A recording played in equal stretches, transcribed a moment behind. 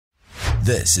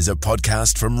This is a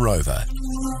podcast from Rover.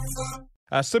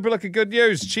 Super Liquor good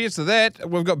news. Cheers to that.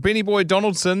 We've got Benny Boy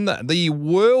Donaldson, the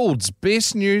world's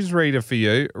best newsreader for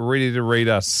you, ready to read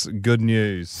us good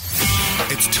news.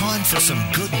 It's time for some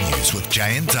good news with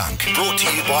Jay and Dunk. Brought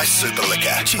to you by Super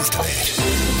Liquor. Cheers to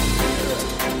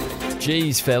that.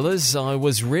 Geez, fellas, I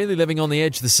was really living on the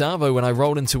edge of the Savo when I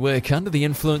rolled into work under the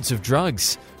influence of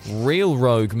drugs. Real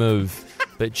rogue move.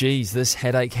 But geez, this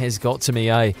headache has got to me,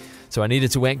 eh? So I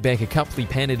needed to whack back a couple of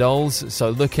Panadols, so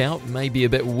look out, maybe a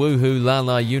bit woohoo la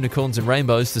la unicorns and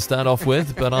rainbows to start off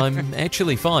with, but I'm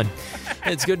actually fine.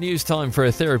 It's good news time for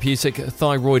a therapeutic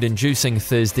thyroid-inducing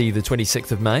Thursday the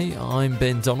 26th of May. I'm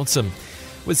Ben Donaldson.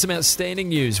 With some outstanding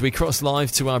news, we cross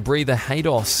live to our breather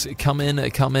Haydos. Come in,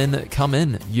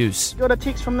 use. Got a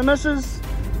text from the missus,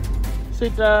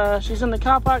 said she's in the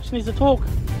car park, she needs to talk.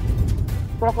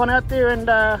 Rock on out there and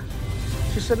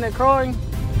she's sitting there crying.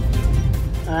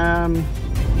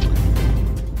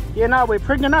 We're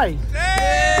pregnant, eh?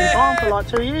 Been trying for like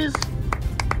 2 years.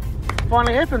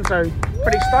 Finally happened, so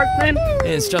pretty stoked, man.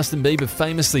 As Justin Bieber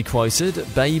famously quoted,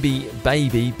 baby,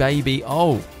 baby, baby,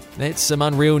 oh. That's some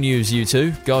unreal news, you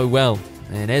two. Go well.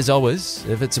 And as always,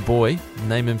 if it's a boy,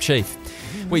 name him Chief.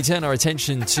 We turn our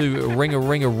attention to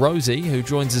Ringer Rosie, who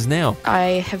joins us now.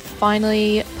 I have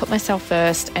finally put myself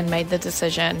first and made the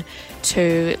decision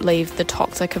to leave the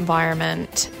toxic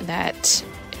environment that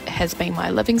has been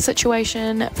my living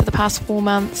situation for the past 4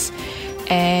 months,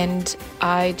 and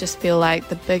I just feel like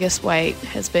the biggest weight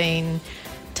has been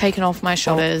taken off my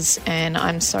shoulders and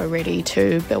I'm so ready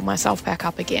to build myself back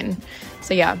up again.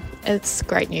 So yeah, it's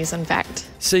great news in fact.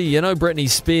 See, you know Britney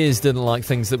Spears didn't like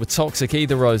things that were toxic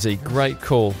either, Rosie. Great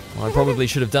call. I probably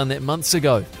should have done that months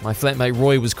ago. My flatmate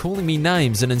Roy was calling me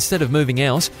names and instead of moving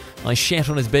out, I shat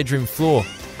on his bedroom floor.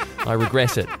 I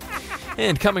regret it.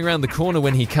 And coming around the corner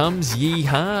when he comes,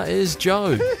 yee-haw, is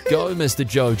Joe. Go, Mr.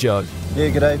 Jojo. Yeah,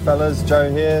 g'day fellas, Joe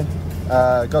here.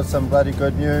 Got some bloody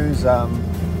good news.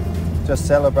 Just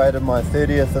celebrated my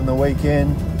 30th in the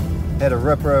weekend. Had a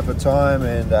ripper of a time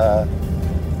and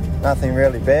nothing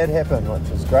really bad happened,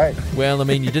 which is great. Well, I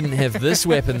mean, you didn't have this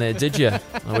weapon there, did you?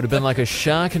 I would have been like a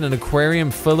shark in an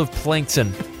aquarium full of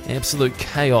plankton. Absolute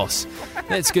chaos.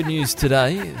 That's good news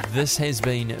today. This has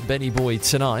been Benny Boy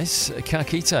Tonight. Ka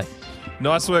kite.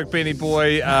 Nice work, Benny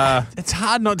Boy. It's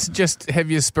hard not to just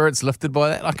have your spirits lifted by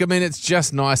that. Like, I mean, it's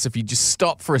just nice if you just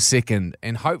stop for a second,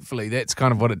 and hopefully that's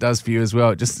kind of what it does for you as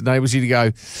well. It just enables you to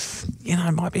go,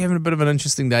 I might be having a bit of an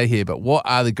interesting day here, but what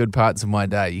are the good parts of my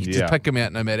day? You just pick them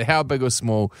out no matter how big or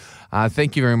small.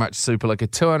 Thank you very much, Super Liquor.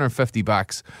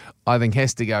 $250, I think,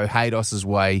 has to go Haydos's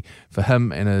way for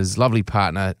him and his lovely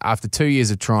partner after 2 years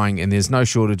of trying, and there's no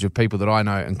shortage of people that I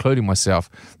know, including myself,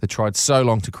 that tried so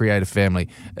long to create a family.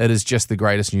 It is just the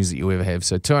greatest news that you'll ever have.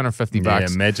 So $250. Yeah,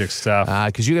 magic stuff.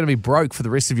 Because you're going to be broke for the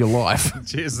rest of your life.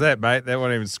 Cheers to that, mate. That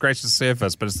won't even scratch the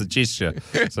surface, but it's the gesture.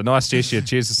 It's a nice gesture.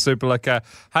 Cheers to Super Liquor.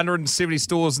 170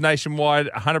 stores nationwide,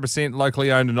 100%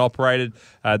 locally owned and operated.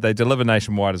 They deliver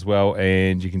nationwide as well,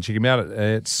 and you can check them out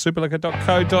at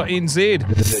superliquor.co.nz.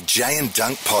 The Jay and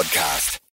Dunk Podcast.